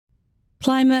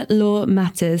Climate Law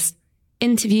Matters.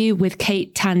 Interview with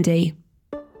Kate Tandy.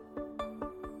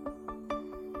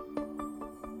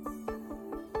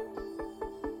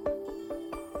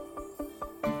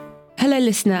 Hello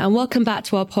listener, and welcome back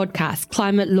to our podcast,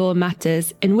 Climate Law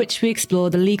Matters, in which we explore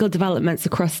the legal developments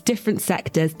across different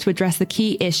sectors to address the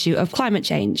key issue of climate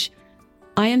change.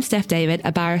 I am Steph David,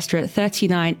 a barrister at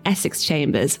 39 Essex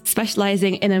Chambers,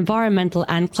 specialising in environmental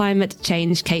and climate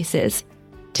change cases.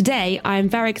 Today, I am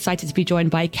very excited to be joined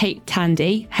by Kate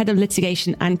Tandy, Head of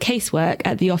Litigation and Casework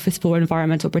at the Office for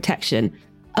Environmental Protection,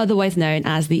 otherwise known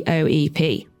as the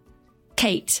OEP.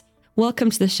 Kate, welcome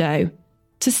to the show.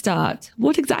 To start,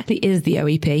 what exactly is the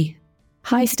OEP?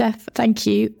 Hi, Steph. Thank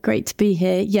you. Great to be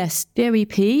here. Yes, the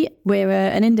OEP, we're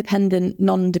an independent,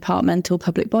 non-departmental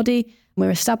public body. We're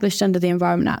established under the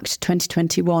Environment Act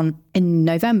 2021 in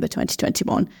November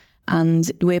 2021,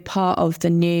 and we're part of the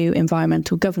new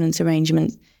environmental governance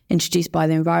arrangement introduced by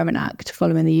the Environment Act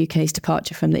following the UK's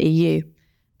departure from the EU.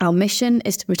 Our mission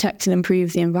is to protect and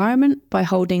improve the environment by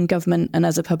holding government and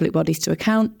other public bodies to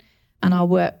account, and our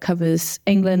work covers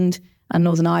England and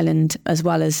Northern Ireland, as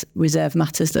well as reserved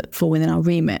matters that fall within our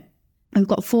remit. We've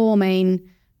got four main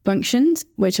functions,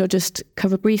 which I'll just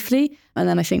cover briefly, and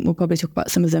then I think we'll probably talk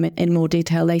about some of them in more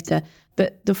detail later.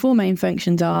 But the four main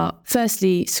functions are,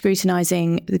 firstly,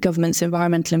 scrutinising the government's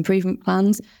environmental improvement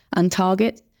plans and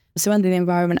targets. So under the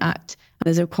Environment Act,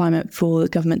 there's a requirement for the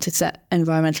government to set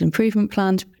environmental improvement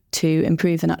plans to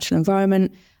improve the natural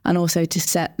environment and also to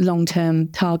set long-term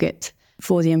targets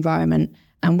for the environment.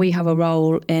 And we have a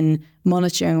role in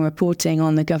monitoring and reporting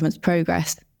on the government's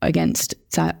progress against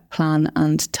that plan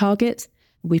and target.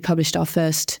 We published our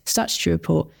first statutory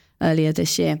report earlier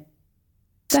this year.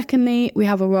 Secondly, we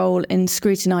have a role in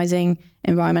scrutinising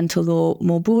environmental law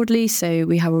more broadly. So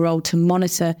we have a role to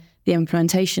monitor the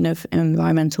implementation of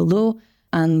environmental law,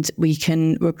 and we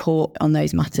can report on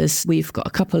those matters. We've got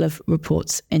a couple of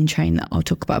reports in train that I'll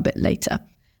talk about a bit later.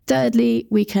 Thirdly,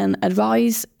 we can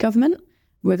advise government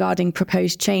regarding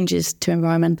proposed changes to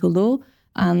environmental law.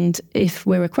 And if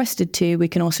we're requested to, we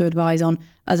can also advise on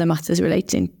other matters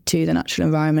relating to the natural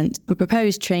environment. For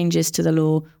proposed changes to the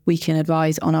law, we can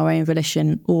advise on our own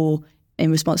volition or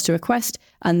in response to request.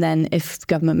 And then if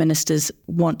government ministers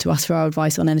want to ask for our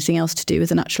advice on anything else to do with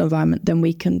the natural environment, then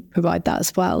we can provide that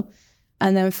as well.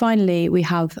 And then finally, we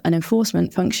have an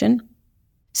enforcement function.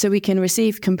 So we can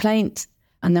receive complaints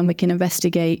and then we can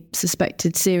investigate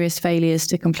suspected serious failures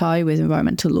to comply with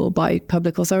environmental law by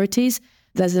public authorities.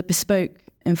 There's a bespoke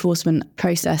enforcement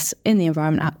process in the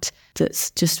Environment Act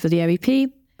that's just for the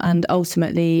OEP. And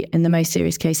ultimately, in the most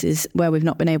serious cases where we've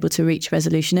not been able to reach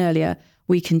resolution earlier,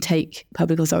 we can take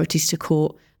public authorities to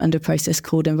court under a process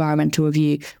called environmental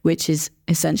review, which is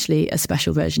essentially a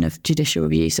special version of judicial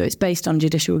review. So it's based on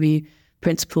judicial review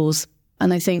principles.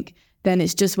 And I think then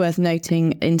it's just worth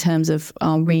noting in terms of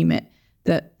our remit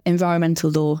that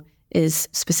environmental law is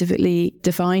specifically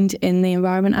defined in the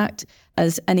Environment Act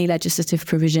as any legislative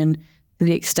provision to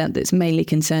the extent that it's mainly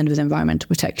concerned with environmental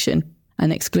protection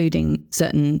and excluding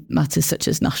certain matters such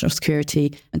as national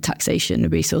security and taxation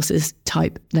and resources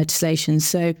type legislation.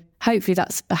 So hopefully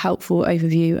that's a helpful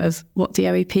overview of what the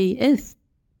OEP is.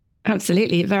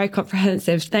 Absolutely. Very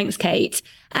comprehensive. Thanks, Kate.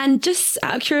 And just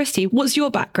out of curiosity, what's your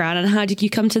background and how did you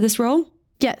come to this role?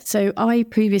 Yeah, so I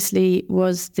previously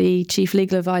was the Chief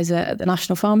Legal Advisor at the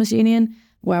National Farmers Union,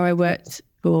 where I worked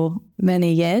for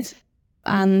many years.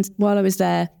 And while I was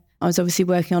there, I was obviously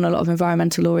working on a lot of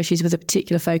environmental law issues with a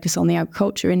particular focus on the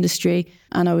agriculture industry.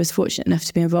 And I was fortunate enough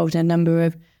to be involved in a number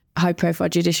of high-profile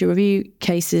judicial review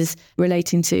cases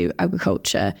relating to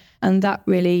agriculture. And that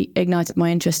really ignited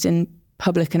my interest in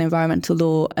public and environmental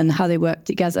law and how they work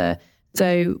together.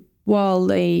 So while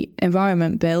the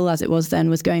Environment Bill, as it was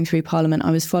then, was going through Parliament,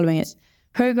 I was following its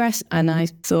progress and I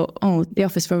thought, the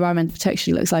Office for Environmental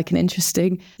Protection looks like an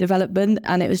interesting development.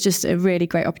 And it was just a really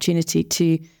great opportunity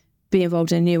to be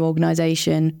involved in a new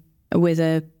organisation with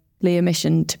a clear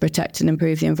mission to protect and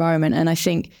improve the environment. And I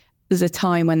think there's a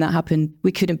time when that happened,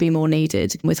 we couldn't be more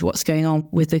needed with what's going on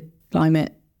with the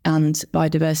climate and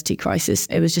biodiversity crisis.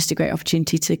 It was just a great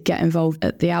opportunity to get involved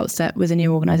at the outset with a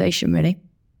new organisation, really.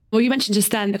 Well, you mentioned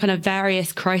just then the kind of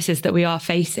various crises that we are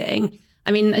facing.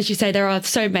 I mean, as you say, there are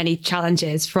so many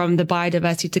challenges, from the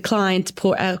biodiversity decline to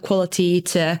poor air quality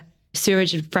to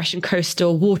sewage and fresh and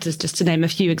coastal waters, just to name a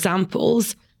few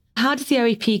examples. How does the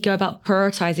OEP go about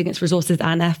prioritising its resources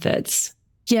and efforts?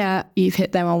 Yeah, you've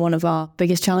hit there on one of our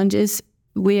biggest challenges.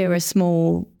 We're a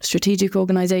small strategic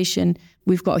organisation.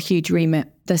 We've got a huge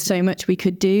remit. There's so much we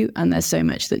could do and there's so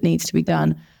much that needs to be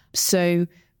done. So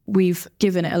we've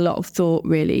given it a lot of thought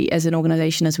really as an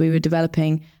organisation as we were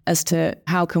developing as to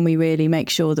how can we really make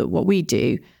sure that what we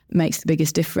do makes the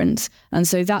biggest difference. And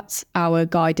so that's our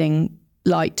guiding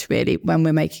light really when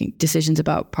we're making decisions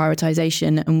about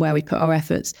prioritisation and where we put our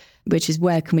efforts, which is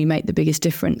where can we make the biggest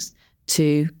difference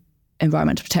to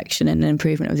environmental protection and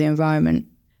improvement of the environment.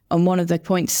 And one of the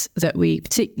points that we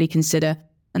particularly consider,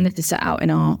 and this is set out in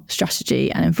our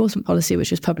strategy and enforcement policy,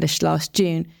 which was published last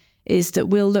June, is that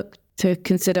we'll look to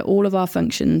consider all of our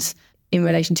functions in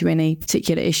relation to any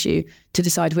particular issue to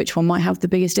decide which one might have the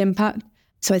biggest impact.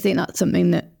 So I think that's something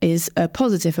that is a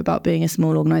positive about being a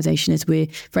small organisation, is we're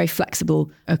very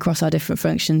flexible across our different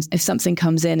functions. If something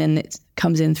comes in and it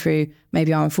comes in through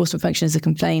maybe our enforcement function as a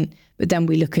complaint, but then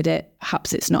we look at it,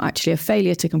 perhaps it's not actually a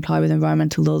failure to comply with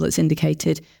environmental law that's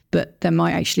indicated, but there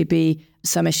might actually be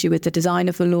some issue with the design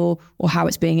of the law or how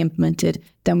it's being implemented,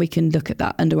 then we can look at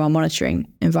that under our monitoring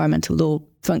environmental law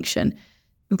function.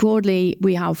 Broadly,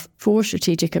 we have 4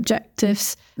 strategic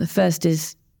objectives. The first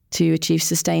is to achieve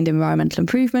sustained environmental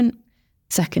improvement.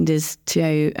 Second is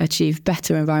to achieve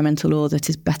better environmental law that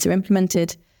is better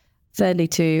implemented. Thirdly,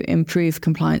 to improve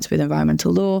compliance with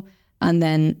environmental law. And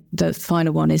then the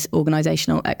final one is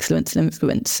organisational excellence and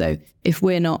influence. So if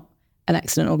we're not an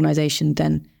excellent organisation,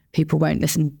 then people won't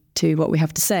listen to what we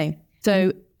have to say.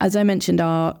 So as I mentioned,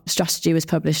 our strategy was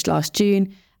published last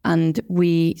June, and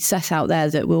we set out there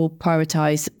that we'll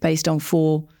prioritise based on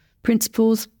 4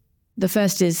 principles. The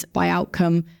first is by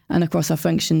outcome and across our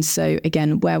functions. So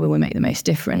again, where will we make the most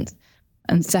difference?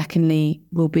 And secondly,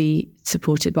 will be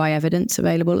supported by evidence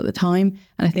available at the time.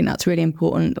 And I think that's really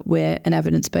important. We're an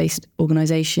evidence-based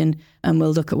organisation and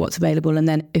we'll look at what's available. And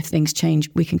then if things change,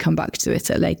 we can come back to it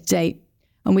at a later date.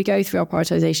 And we go through our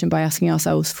prioritisation by asking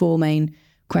ourselves 4 main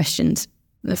questions.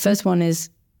 The first one is,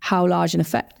 how large an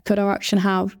effect could our action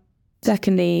have?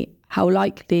 Secondly, how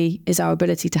likely is our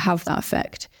ability to have that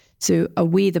effect? So are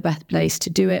we the best place to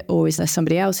do it, or is there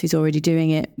somebody else who's already doing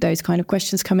it? Those kind of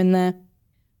questions come in there.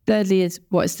 Thirdly is,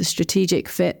 what is the strategic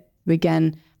fit?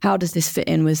 Again, how does this fit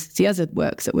in with the other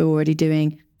work that we're already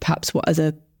doing? Perhaps what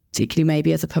other, particularly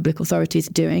maybe other public authorities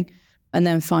are doing. And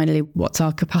then finally, what's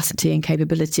our capacity and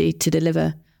capability to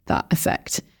deliver that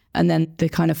effect? And then the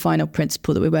kind of final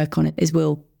principle that we work on is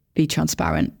we'll be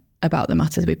transparent about the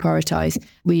matters we prioritise.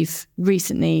 We've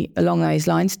recently, along those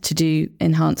lines, to do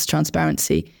enhanced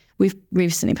transparency, we've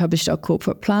recently published our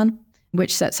corporate plan,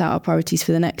 which sets out our priorities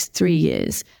for the next 3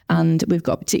 years. And we've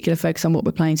got a particular focus on what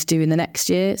we're planning to do in the next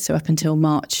year, so up until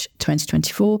March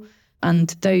 2024. And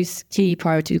those key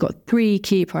priorities, we've got 3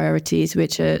 key priorities,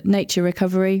 which are nature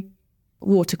recovery,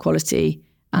 water quality,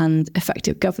 and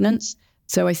effective governance.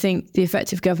 So I think the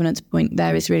effective governance point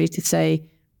there is really to say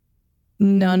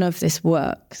none of this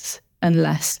works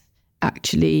unless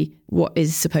actually what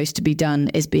is supposed to be done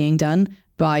is being done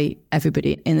by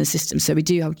everybody in the system. So we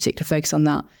do have a particular focus on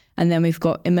that. And then we've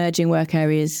got emerging work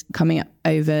areas coming up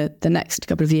over the next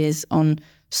couple of years on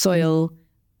soil,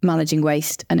 managing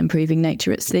waste, and improving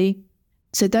nature at sea.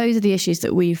 So those are the issues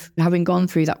that having gone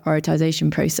through that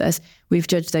prioritisation process, we've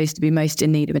judged those to be most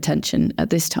in need of attention at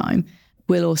this time.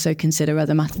 We'll also consider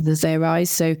other matters as they arise.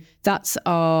 So that's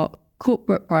our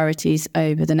corporate priorities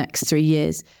over the next 3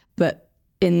 years. But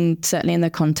certainly in the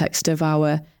context of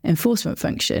our enforcement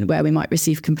function, where we might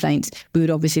receive complaints, we would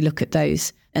obviously look at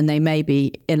those, and they may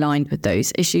be aligned with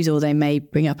those issues, or they may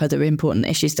bring up other important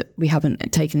issues that we haven't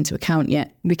taken into account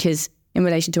yet. Because in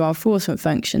relation to our enforcement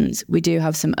functions, we do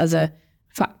have some other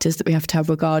factors that we have to have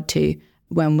regard to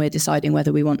when we're deciding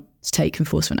whether we want to take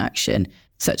enforcement action,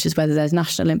 such as whether there's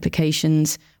national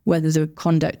implications, whether the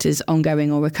conduct is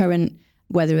ongoing or recurrent,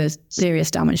 whether there's serious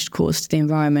damage caused to the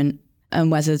environment, and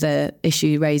whether the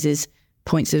issue raises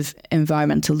points of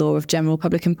environmental law of general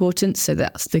public importance. So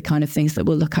that's the kind of things that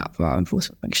we'll look at for our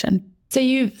enforcement function. So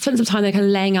you've spent some time there kind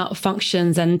of laying out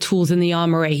functions and tools in the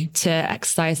armoury to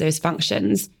exercise those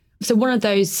functions. So one of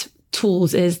those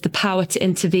tools is the power to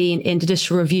intervene in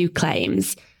judicial review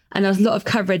claims. And there was a lot of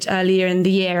coverage earlier in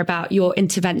the year about your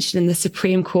intervention in the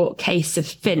Supreme Court case of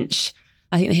Finch.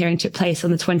 I think the hearing took place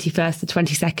on the 21st to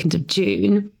 22nd of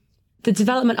June. The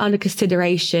development under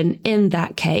consideration in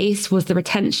that case was the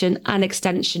retention and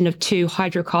extension of 2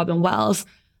 hydrocarbon wells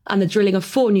and the drilling of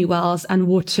 4 new wells and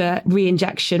water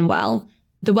reinjection well.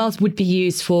 The wells would be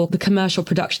used for the commercial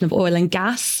production of oil and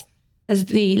gas. As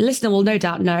the listener will no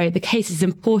doubt know, the case is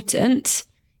important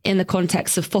in the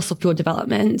context of fossil fuel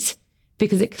development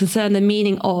because it concerned the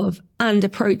meaning of and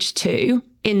approach to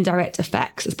indirect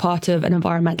effects as part of an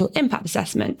environmental impact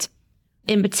assessment.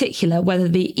 In particular, whether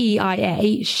the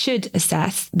EIA should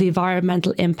assess the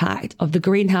environmental impact of the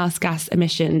greenhouse gas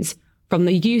emissions from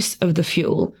the use of the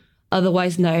fuel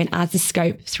otherwise known as the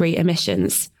Scope 3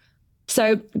 emissions.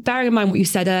 So bearing in mind what you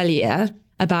said earlier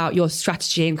about your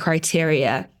strategy and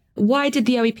criteria, why did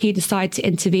the OEP decide to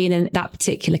intervene in that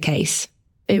particular case?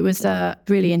 It was a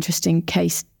really interesting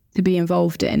case to be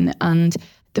involved in. And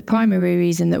the primary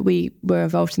reason that we were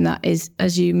involved in that is,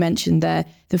 as you mentioned there,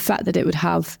 the fact that it would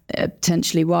have a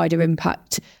potentially wider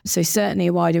impact. So certainly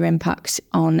a wider impact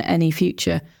on any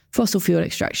future fossil fuel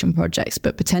extraction projects,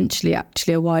 but potentially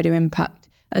actually a wider impact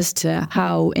as to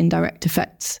how indirect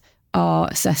effects are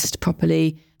assessed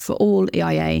properly for all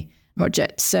EIA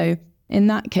projects. So in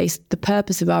that case, the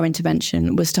purpose of our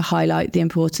intervention was to highlight the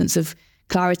importance of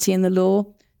clarity in the law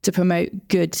to promote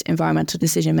good environmental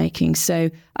decision making. So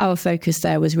our focus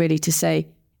there was really to say,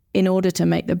 in order to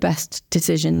make the best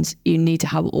decisions, you need to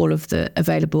have all of the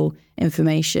available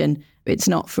information. It's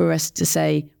not for us to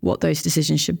say what those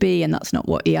decisions should be, and that's not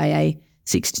what EIA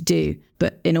seeks to do.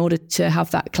 But in order to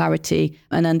have that clarity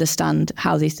and understand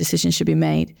how these decisions should be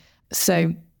made.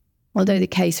 So although the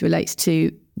case relates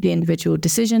to the individual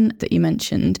decision that you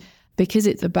mentioned, because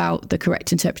it's about the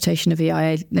correct interpretation of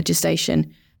EIA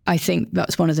legislation, I think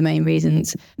that's one of the main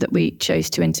reasons that we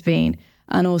chose to intervene.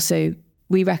 And also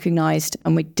we recognised,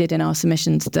 and we did in our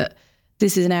submissions, that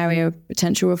this is an area of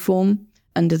potential reform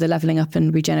under the Levelling Up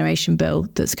and Regeneration Bill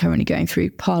that's currently going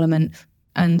through Parliament.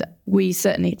 And we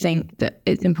certainly think that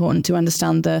it's important to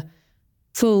understand the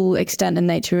full extent and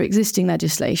nature of existing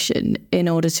legislation in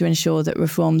order to ensure that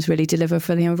reforms really deliver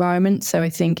for the environment. So I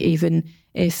think even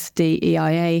if the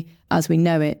EIA, as we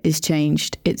know it, is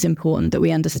changed, it's important that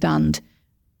we understand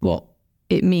what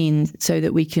it means so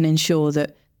that we can ensure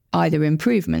that either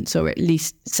improvements or at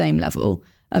least the same level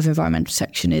of environmental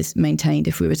protection is maintained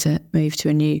if we were to move to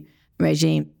a new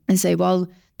regime. And so while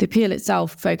the appeal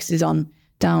itself focuses on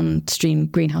downstream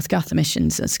greenhouse gas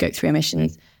emissions and Scope 3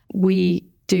 emissions, we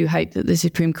do hope that the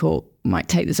Supreme Court might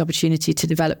take this opportunity to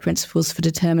develop principles for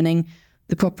determining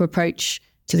the proper approach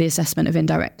to the assessment of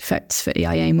indirect effects for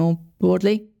EIA more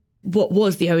broadly. What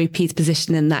was the OEP's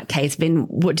position in that case? I mean,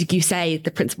 what did you say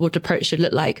the principled approach should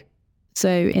look like? So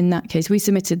in that case, we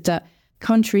submitted that,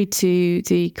 contrary to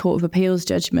the Court of Appeal's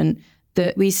judgment,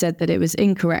 that we said that it was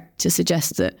incorrect to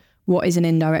suggest that what is an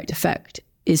indirect effect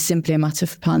is simply a matter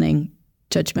for planning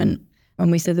judgment.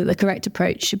 And we said that the correct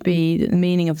approach should be that the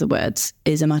meaning of the words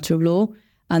is a matter of law,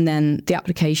 and then the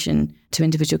application to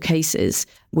individual cases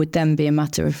would then be a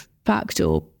matter of fact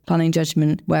or planning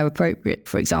judgment where appropriate.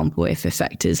 For example, if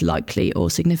effect is likely or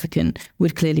significant,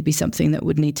 would clearly be something that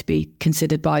would need to be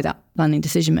considered by that planning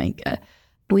decision maker.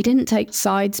 We didn't take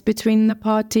sides between the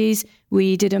parties.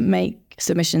 We didn't make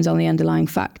submissions on the underlying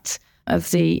facts of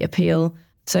the appeal.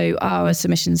 So our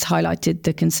submissions highlighted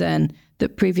the concern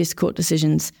that previous court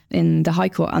decisions in the High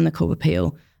Court and the Court of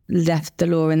Appeal left the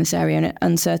law in this area in an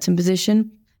uncertain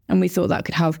position. And we thought that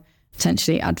could have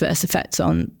potentially adverse effects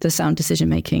on the sound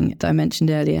decision-making that I mentioned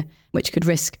earlier, which could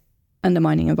risk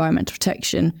undermining environmental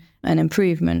protection and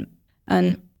improvement.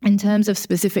 And in terms of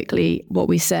specifically what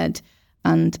we said,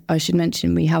 and I should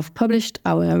mention we have published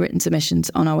our written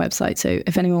submissions on our website. So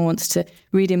if anyone wants to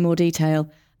read in more detail,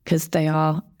 because they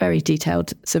are very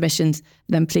detailed submissions,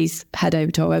 then please head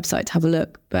over to our website to have a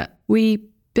look. But we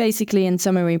basically, in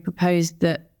summary, proposed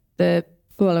that the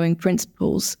following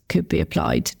principles could be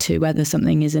applied to whether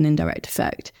something is an indirect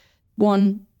effect.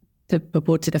 One, the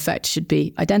purported effect should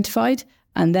be identified,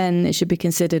 and then it should be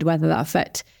considered whether that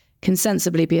effect can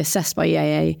sensibly be assessed by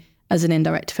EIA as an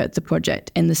indirect effect of the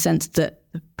project, in the sense that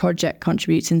the project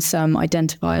contributes in some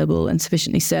identifiable and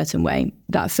sufficiently certain way to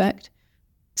that effect.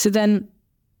 So then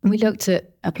we looked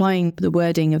at applying the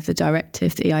wording of the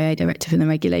directive, the EIA directive and the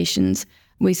regulations.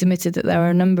 We submitted that there are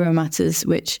a number of matters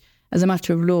which, as a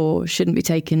matter of law, shouldn't be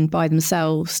taken by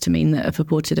themselves to mean that a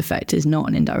purported effect is not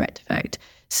an indirect effect.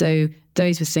 So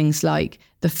those were things like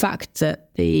the fact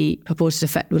that the purported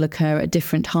effect will occur at a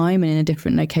different time and in a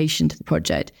different location to the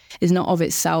project is not of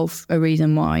itself a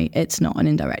reason why it's not an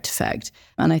indirect effect.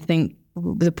 And I think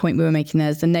the point we were making there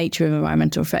is the nature of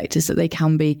environmental effect is that they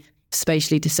can be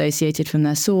spatially dissociated from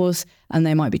their source, and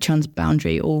they might be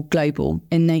transboundary or global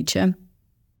in nature.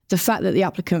 The fact that the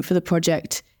applicant for the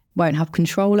project won't have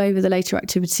control over the later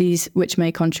activities which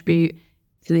may contribute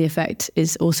to the effect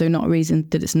is also not a reason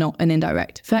that it's not an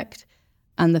indirect effect.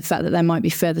 And the fact that there might be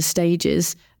further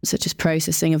stages, such as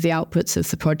processing of the outputs of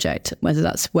the project, whether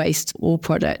that's waste or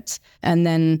products. And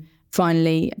then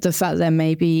finally, the fact that there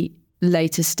may be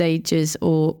later stages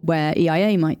or where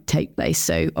EIA might take place.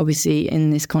 So obviously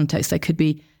in this context, there could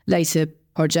be later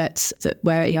projects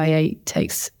where EIA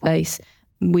takes place.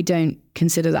 We don't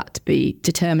consider that to be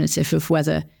determinative of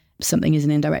whether something is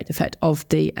an indirect effect of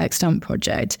the extant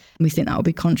project. We think that will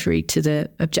be contrary to the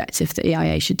objective that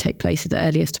EIA should take place at the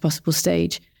earliest possible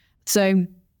stage. So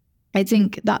I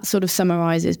think that sort of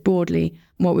summarises broadly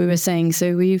what we were saying.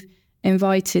 So we've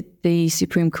invited the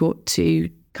Supreme Court to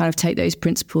kind of take those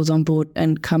principles on board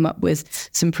and come up with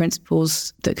some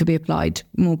principles that could be applied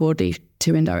more broadly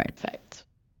to indirect effects.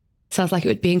 Sounds like it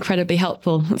would be incredibly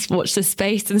helpful. Let's watch this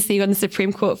space and see when the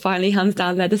Supreme Court finally hands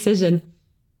down their decision.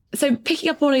 So picking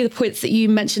up on all of the points that you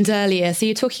mentioned earlier, so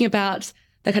you're talking about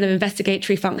the kind of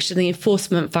investigatory function, the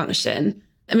enforcement function.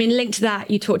 I mean, linked to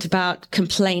that, you talked about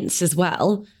complaints as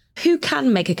well. Who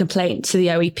can make a complaint to the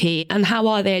OEP and how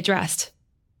are they addressed?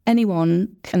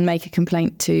 Anyone can make a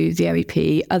complaint to the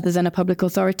OEP other than a public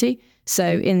authority. So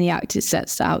in the Act, it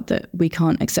sets out that we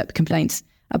can't accept complaints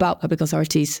about public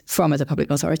authorities from other public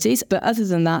authorities. But other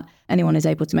than that, anyone is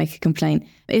able to make a complaint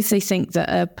if they think that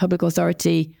a public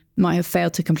authority might have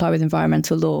failed to comply with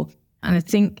environmental law. And I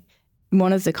think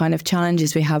one of the kind of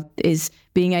challenges we have is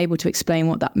being able to explain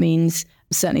what that means,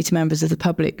 certainly to members of the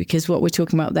public, because what we're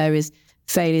talking about there is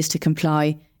failures to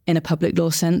comply in a public law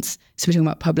sense. So we're talking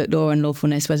about public law and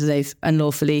lawfulness, whether they've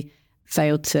unlawfully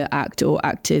failed to act or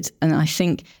acted. And I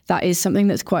think that is something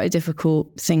that's quite a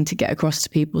difficult thing to get across to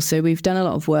people. So we've done a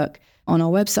lot of work on our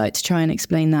website to try and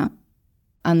explain that.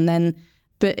 And then,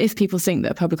 but if people think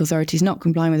that a public authority is not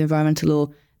complying with environmental law,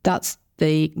 that's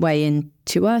the way in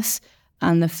to us.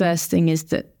 And the first thing is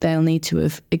that they'll need to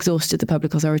have exhausted the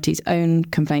public authority's own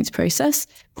complaints process,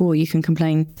 or you can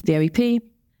complain to the OEP.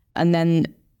 And then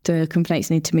the complaints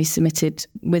need to be submitted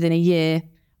within a year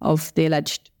of the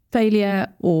alleged failure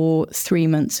or 3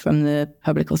 months from the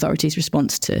public authority's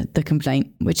response to the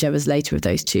complaint, whichever's later of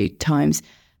those two times.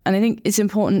 And I think it's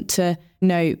important to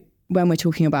note when we're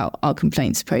talking about our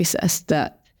complaints process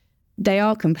that they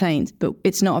are complaints, but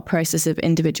it's not a process of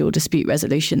individual dispute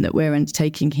resolution that we're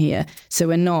undertaking here. So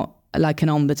we're not like an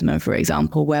ombudsman, for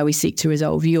example, where we seek to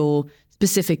resolve your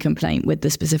specific complaint with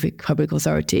the specific public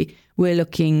authority. We're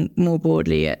looking more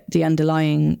broadly at the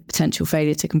underlying potential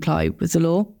failure to comply with the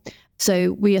law.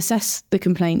 So we assess the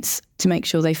complaints to make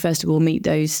sure they, first of all, meet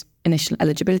those initial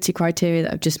eligibility criteria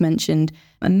that I've just mentioned.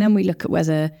 And then we look at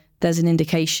whether there's an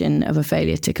indication of a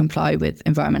failure to comply with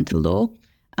environmental law.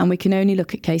 And we can only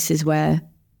look at cases where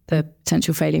the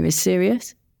potential failure is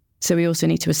serious. So we also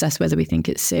need to assess whether we think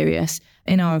it's serious.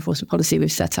 In our enforcement policy,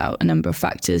 we've set out a number of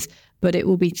factors, but it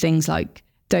will be things like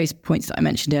those points that I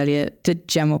mentioned earlier: the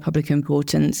general public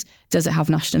importance, does it have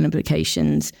national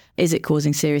implications, is it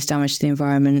causing serious damage to the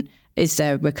environment, is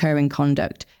there recurring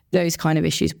conduct? Those kind of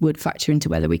issues would factor into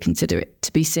whether we consider it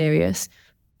to be serious.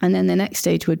 And then the next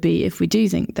stage would be, if we do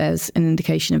think there's an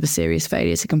indication of a serious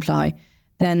failure to comply,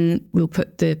 then we'll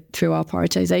put through our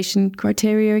prioritisation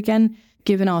criteria again.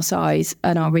 Given our size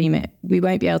and our remit, we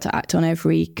won't be able to act on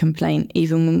every complaint,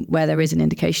 even where there is an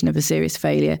indication of a serious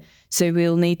failure. So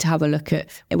we'll need to have a look at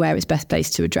where it's best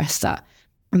placed to address that.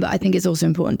 But I think it's also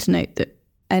important to note that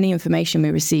any information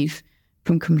we receive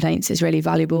from complaints is really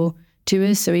valuable to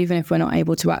us. So even if we're not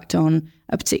able to act on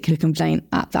a particular complaint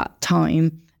at that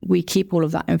time, we keep all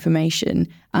of that information.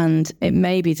 And it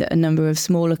may be that a number of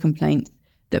smaller complaints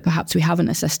that perhaps we haven't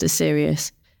assessed as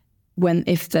serious,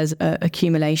 if there's a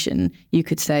accumulation, you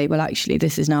could say, well, actually,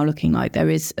 this is now looking like there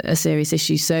is a serious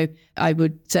issue. So I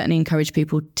would certainly encourage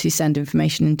people to send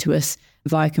information into us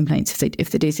via complaints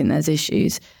if they do think there's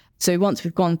issues. So once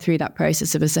we've gone through that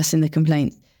process of assessing the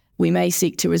complaint, we may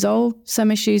seek to resolve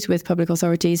some issues with public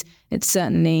authorities. It's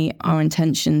certainly our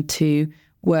intention to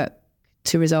work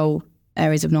to resolve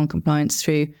areas of non-compliance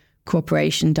through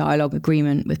cooperation, dialogue,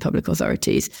 agreement with public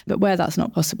authorities. But where that's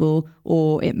not possible,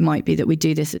 or it might be that we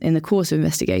do this in the course of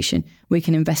investigation, we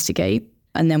can investigate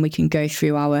and then we can go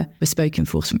through our bespoke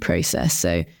enforcement process.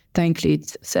 So that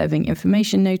includes serving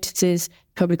information notices,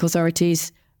 public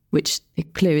authorities, which the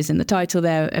clue is in the title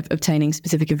there, of obtaining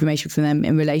specific information from them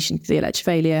in relation to the alleged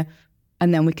failure.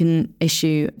 And then we can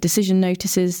issue decision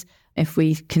notices if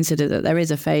we consider that there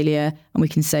is a failure, and we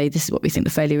can say, this is what we think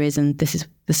the failure is, and this is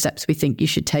the steps we think you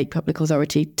should take, public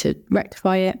authority, to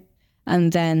rectify it.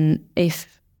 And then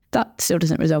if that still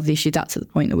doesn't resolve the issue, that's at the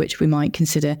point at which we might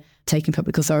consider taking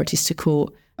public authorities to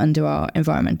court under our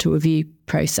environmental review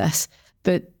process.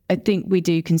 But I think we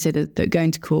do consider that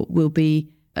going to court will be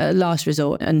a last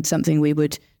resort and something we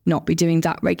would not be doing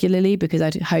that regularly, because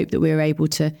I'd hope that we're able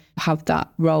to have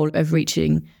that role of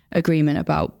reaching agreement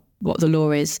about what the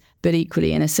law is. But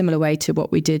equally, in a similar way to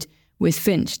what we did with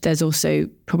Finch, there's also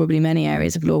probably many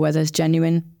areas of law where there's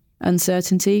genuine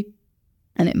uncertainty.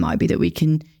 And it might be that we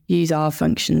can use our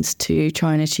functions to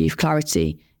try and achieve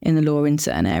clarity in the law in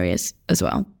certain areas as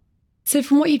well. So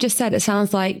from what you just said, it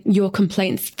sounds like your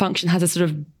complaints function has a sort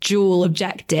of dual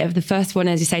objective. The first one,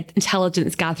 as you said,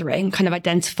 intelligence gathering, kind of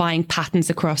identifying patterns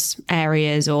across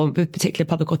areas or with particular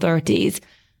public authorities.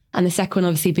 And the second one,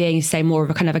 obviously, being, say, more of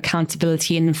a kind of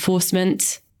accountability and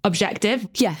enforcement objective.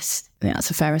 Yes, I think that's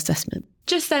a fair assessment.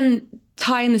 Just then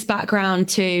tying this background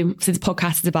to, since the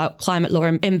podcast is about climate law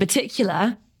in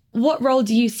particular, what role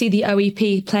do you see the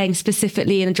OEP playing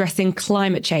specifically in addressing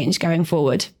climate change going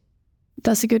forward?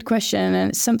 That's a good question.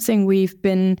 And it's something we've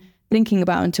been thinking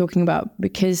about and talking about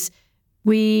because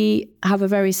we have a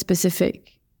very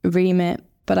specific remit.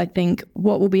 But I think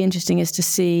what will be interesting is to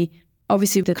see,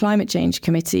 obviously, the Climate Change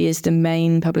Committee is the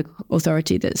main public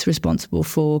authority that's responsible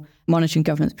for monitoring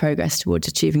government's progress towards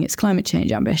achieving its climate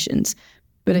change ambitions.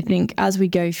 But I think as we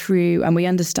go through and we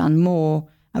understand more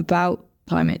about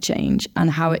climate change and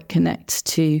how it connects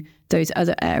to those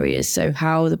other areas, so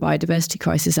how the biodiversity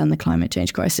crisis and the climate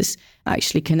change crisis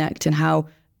actually connect and how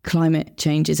climate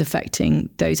change is affecting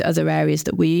those other areas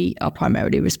that we are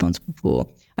primarily responsible for,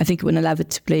 I think it will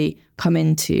inevitably come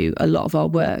into a lot of our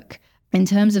work. In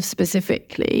terms of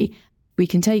specifically, we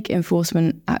can take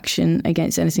enforcement action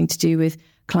against anything to do with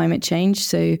climate change.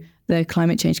 So the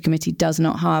Climate Change Committee does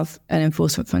not have an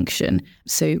enforcement function.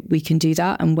 So we can do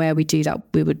that. And where we do that,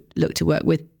 we would look to work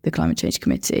with the Climate Change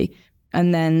Committee.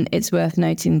 And then it's worth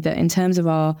noting that in terms of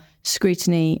our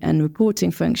scrutiny and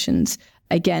reporting functions,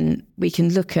 again, we can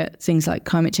look at things like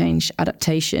climate change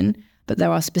adaptation, but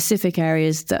there are specific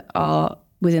areas that are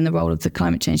within the role of the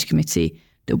Climate Change Committee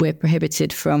that we're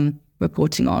prohibited from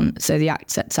reporting on. So the Act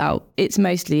sets out, it's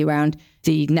mostly around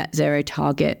the net zero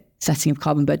target, setting of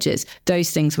carbon budgets,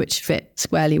 those things which fit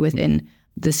squarely within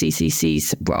the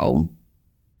CCC's role.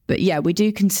 But yeah, we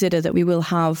do consider that we will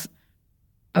have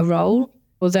a role.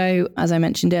 Although, as I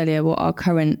mentioned earlier, what our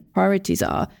current priorities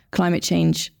are, climate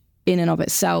change in and of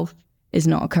itself is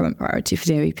not a current priority for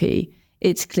the OEP.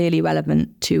 It's clearly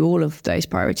relevant to all of those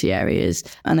priority areas.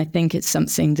 And I think it's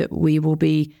something that we will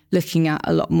be looking at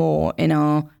a lot more in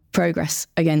our progress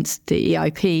against the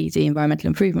EIP, the Environmental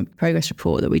Improvement Progress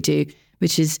Report that we do,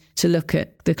 which is to look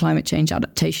at the climate change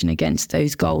adaptation against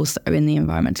those goals that are in the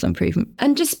environmental improvement.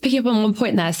 And just picking up on one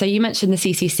point there, so you mentioned the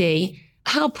CCC.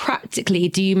 How practically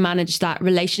do you manage that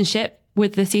relationship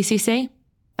with the CCC?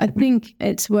 I think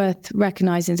it's worth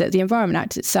recognising that the Environment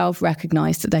Act itself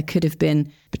recognised that there could have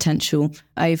been potential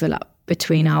overlap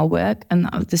between our work and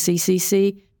that of the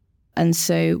CCC. And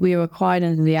so we are required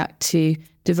under the Act to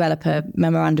develop a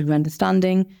memorandum of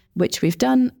understanding, which we've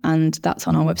done, and that's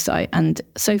on our website. And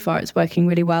so far it's working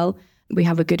really well. We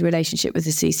have a good relationship with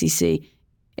the CCC.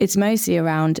 It's mostly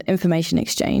around information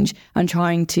exchange and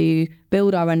trying to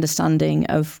build our understanding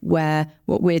of where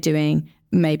what we're doing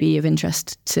may be of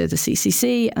interest to the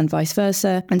CCC and vice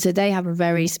versa. And so they have a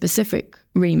very specific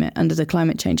remit under the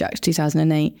Climate Change Act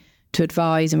 2008 to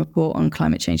advise and report on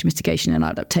climate change mitigation and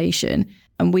adaptation.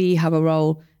 And we have a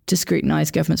role to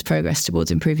scrutinise government's progress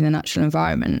towards improving the natural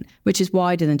environment, which is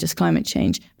wider than just climate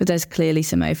change, but there's clearly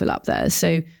some overlap there.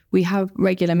 So we have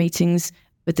regular meetings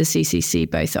with the CCC,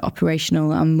 both at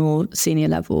operational and more senior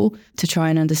level, to try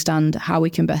and understand how we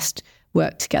can best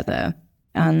work together.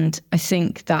 And I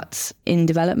think that's in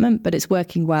development, but it's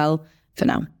working well for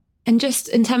now. And just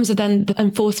in terms of then the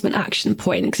enforcement action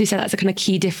point, because you said that's a kind of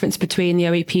key difference between the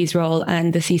OEP's role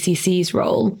and the CCC's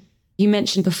role. You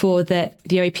mentioned before that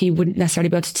the OEP wouldn't necessarily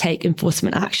be able to take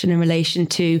enforcement action in relation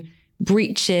to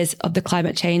breaches of the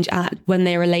Climate Change Act when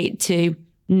they relate to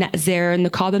net zero and the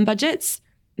carbon budgets.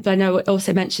 But I know it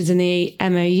also mentions in the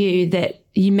MOU that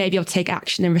you may be able to take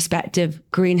action in respect of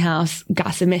greenhouse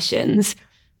gas emissions.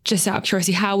 Just out of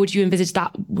curiosity, how would you envisage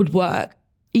that would work?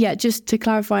 Yeah, just to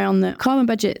clarify on the carbon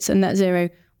budgets and net zero,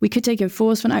 we could take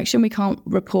enforcement action. We can't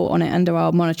report on it under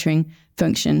our monitoring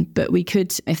function, but we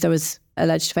could, if there was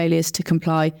alleged failures to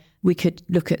comply, we could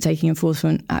look at taking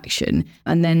enforcement action.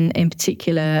 And then in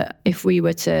particular, if we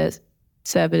were to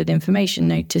serve an information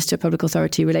notice to a public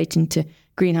authority relating to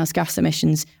greenhouse gas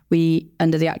emissions,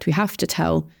 under the Act, we have to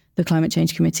tell the Climate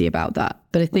Change Committee about that.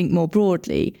 But I think more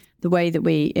broadly, the way that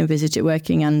we envisage it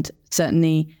working, and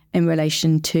certainly in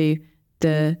relation to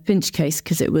the Finch case,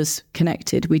 because it was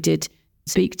connected, we did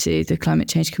speak to the Climate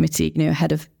Change Committee,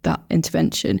 ahead of that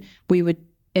intervention. We would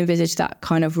envisage that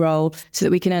kind of role so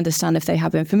that we can understand if they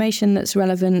have information that's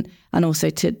relevant, and also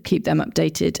to keep them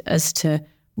updated as to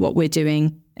what we're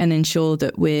doing and ensure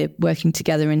that we're working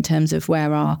together in terms of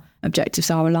where our objectives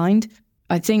are aligned.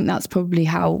 I think that's probably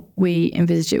how we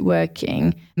envisage it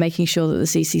working, making sure that the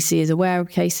CCC is aware of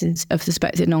cases of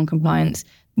suspected non-compliance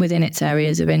within its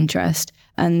areas of interest.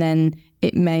 And then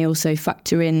it may also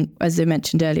factor in, as I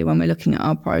mentioned earlier, when we're looking at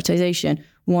our prioritisation,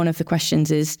 one of the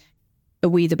questions is, are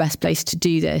we the best place to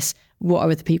do this? What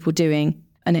are other people doing?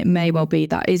 And it may well be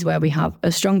that is where we have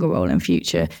a stronger role in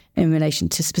future in relation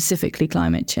to specifically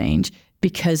climate change,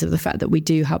 because of the fact that we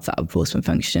do have that enforcement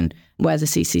function where the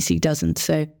CCC doesn't.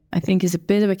 So I think it's a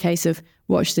bit of a case of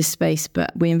watch this space,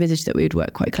 but we envisaged that we would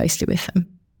work quite closely with them.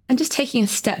 And just taking a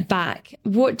step back,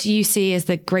 what do you see as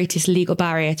the greatest legal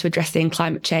barrier to addressing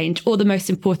climate change, or the most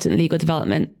important legal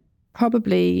development?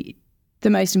 Probably the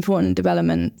most important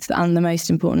developments and the most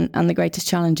important and the greatest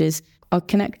challenges are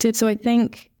connected. So I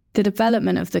think the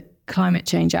development of the Climate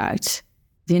Change Act,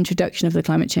 the introduction of the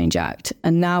Climate Change Act,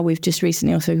 and now we've just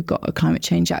recently also got a Climate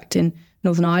Change Act in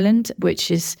Northern Ireland, which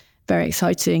is very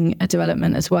exciting a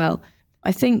development as well.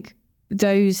 I think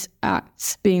those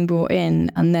acts being brought in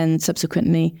and then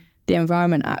subsequently the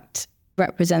Environment Act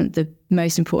represent the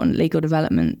most important legal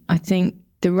development. I think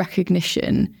the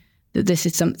recognition that this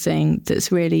is something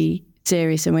that's really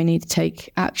serious and we need to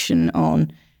take action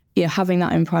on, having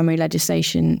that in primary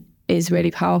legislation is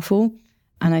really powerful.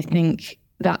 And I think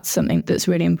that's something that's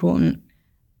really important.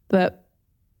 But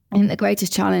I think the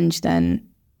greatest challenge then,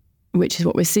 which is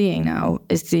what we're seeing now,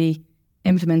 is the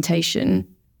implementation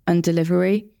and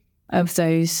delivery of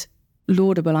those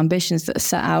laudable ambitions that are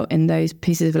set out in those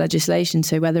pieces of legislation.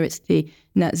 So whether it's the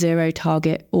net zero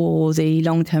target or the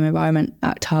long-term Environment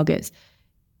Act targets,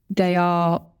 they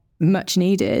are much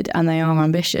needed and they are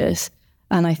ambitious.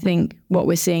 And I think what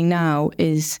we're seeing now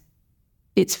is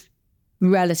it's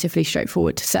relatively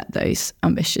straightforward to set those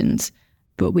ambitions,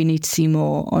 but we need to see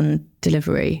more on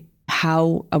delivery.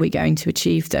 How are we going to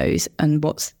achieve those and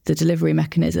what's the delivery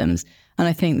mechanisms? And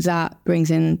I think that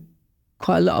brings in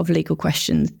quite a lot of legal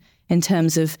questions in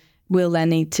terms of, will there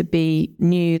need to be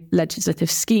new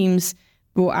legislative schemes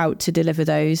brought out to deliver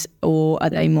those, or are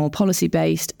they more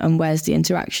policy-based, and where's the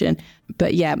interaction?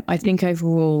 But yeah, I think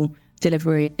overall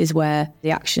delivery is where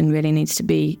the action really needs to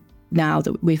be now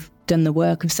that we've done the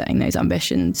work of setting those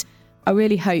ambitions. I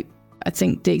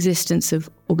think the existence of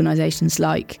organisations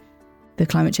like the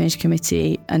Climate Change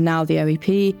Committee and now the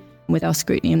OEP, with our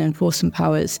scrutiny and enforcement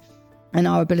powers and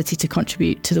our ability to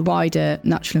contribute to the wider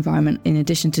natural environment in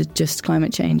addition to just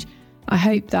climate change, I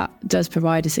hope that does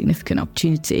provide a significant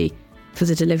opportunity for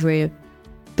the delivery of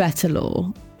better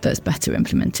law that's better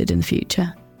implemented in the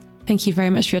future. Thank you very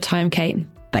much for your time, Kate.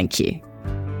 Thank you.